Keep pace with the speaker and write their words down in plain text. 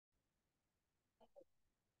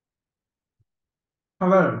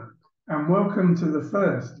Hello, and welcome to the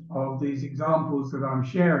first of these examples that I'm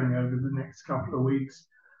sharing over the next couple of weeks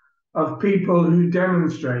of people who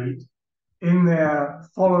demonstrate in their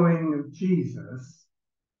following of Jesus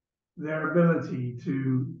their ability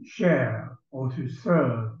to share or to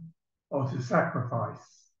serve or to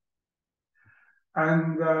sacrifice.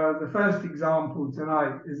 And the first example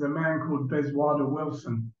tonight is a man called Bezwada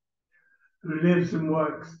Wilson, who lives and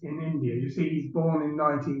works in India. You see, he's born in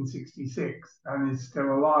 1966 and is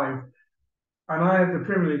still alive. And I had the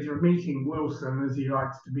privilege of meeting Wilson, as he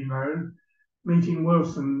likes to be known, meeting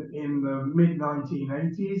Wilson in the mid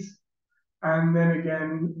 1980s, and then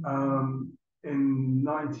again in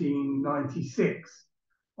 1996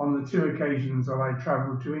 on the two occasions that I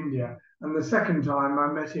travelled to India. And the second time I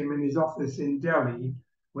met him in his office in Delhi,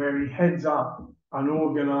 where he heads up an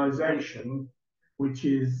organization which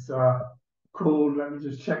is called, let me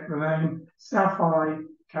just check the name, Safai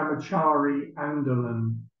Karmachai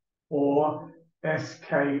Andolan, or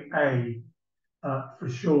SKA for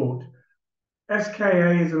short.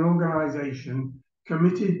 SKA is an organization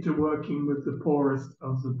committed to working with the poorest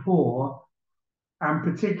of the poor, and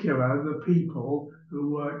particular the people who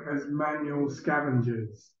work as manual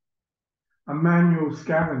scavengers. A manual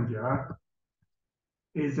scavenger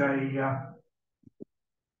is a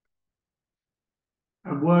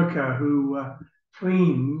worker who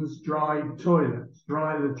cleans dry toilets,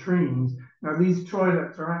 dry latrines. Now, these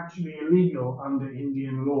toilets are actually illegal under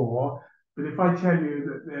Indian law, but if I tell you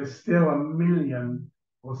that there's still 1 million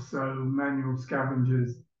or so manual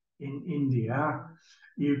scavengers in India,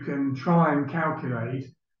 you can try and calculate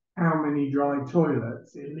how many dry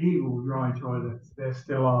toilets, illegal dry toilets, there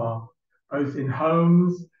still are, both in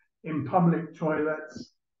homes, in public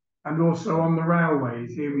toilets, and also on the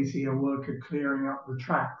railways. Here we see a worker clearing up the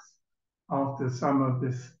tracks after some of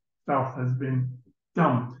this stuff has been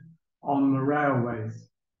dumped on the railways.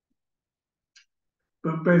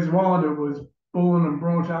 But Bezwada was born and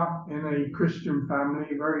brought up in a Christian family,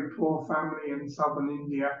 a very poor family in southern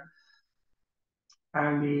India.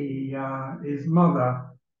 And his mother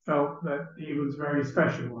felt that he was very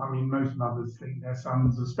special. I mean, most mothers think their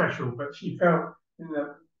sons are special, but she felt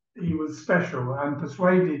that he was special and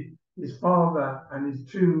persuaded his father and his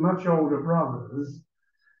two much older brothers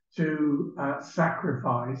to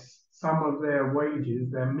sacrifice some of their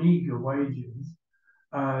wages, their meager wages,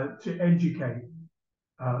 to educate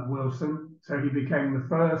Wilson. So he became the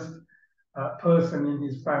first person in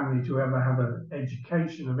his family to ever have an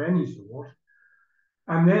education of any sort.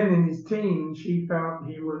 And then in his teens, she felt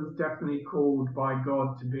he was definitely called by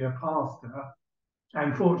God to be a pastor.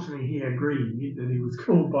 And fortunately, he agreed that he was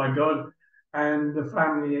called by God. And the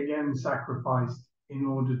family again sacrificed in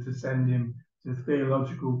order to send him to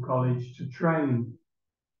theological college to train.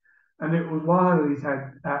 And it was while he's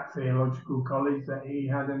had at theological college that he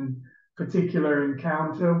had a particular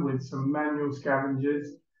encounter with some manual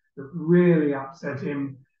scavengers that really upset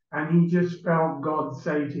him. And he just felt God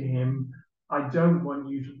say to him, I don't want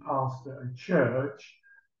you to pastor a church.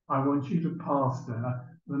 I want you to pastor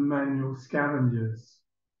the manual scavengers.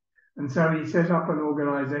 And so he set up an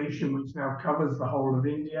organization which now covers the whole of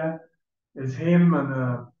India. There's him and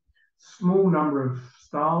a small number of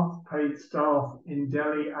staff, paid staff in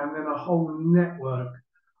Delhi, and then a whole network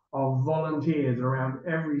of volunteers around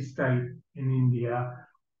every state in India,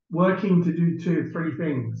 working to do three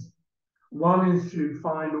things. One is to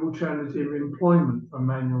find alternative employment for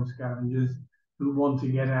manual scavengers who want to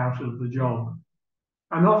get out of the job.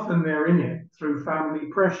 And often they're in it through family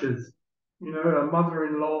pressures. You know, a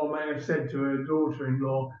mother-in-law may have said to her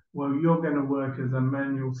daughter-in-law, well, you're going to work as a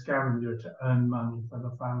manual scavenger to earn money for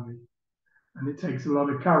the family. And it takes a lot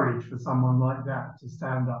of courage for someone like that to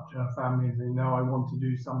stand up to her family and say, no, I want to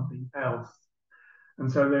do something else.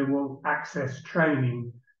 And so they will access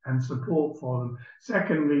training and support for them.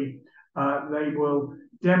 Secondly, they will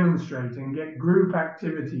demonstrate and get group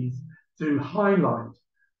activities to highlight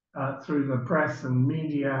through the press and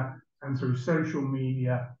media and through social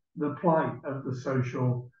media the plight of the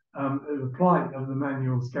plight of the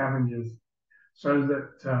manual scavengers, so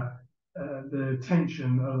that the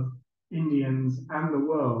attention of Indians and the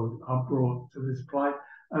world are brought to this plight.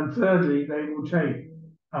 And thirdly, they will take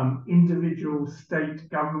individual state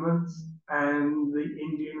governments and the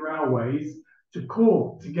Indian railways to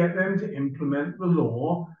court to get them to implement the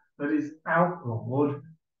law that is outlawed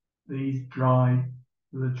these dry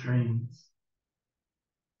latrines.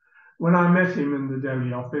 When I met him in the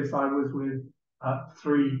Delhi office, I was with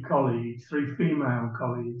three female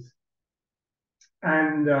colleagues.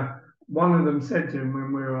 And one of them said to him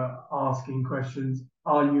when we were asking questions,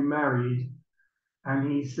 are you married?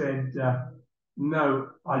 And he said, no,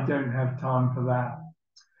 I don't have time for that.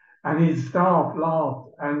 And his staff laughed,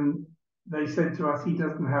 and they said to us, he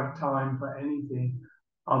doesn't have time for anything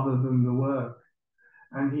other than the work.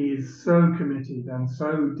 And he is so committed and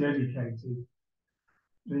so dedicated.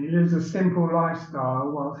 He lives a simple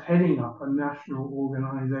lifestyle whilst heading up a national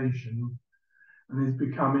organisation and is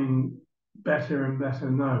becoming better and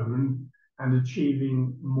better known and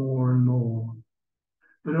achieving more and more.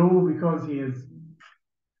 But all because he has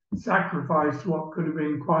sacrificed what could have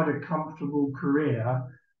been quite a comfortable career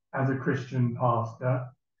as a Christian pastor,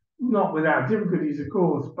 not without difficulties, of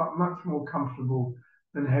course, but much more comfortable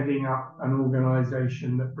than heading up an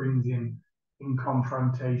organisation that brings him in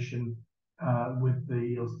confrontation with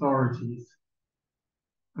the authorities.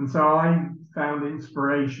 And so I found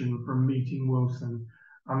inspiration from meeting Wilson.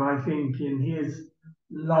 And I think in his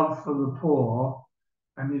love for the poor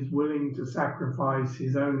and his willing to sacrifice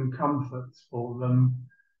his own comforts for them,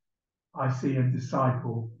 I see a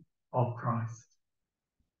disciple of Christ.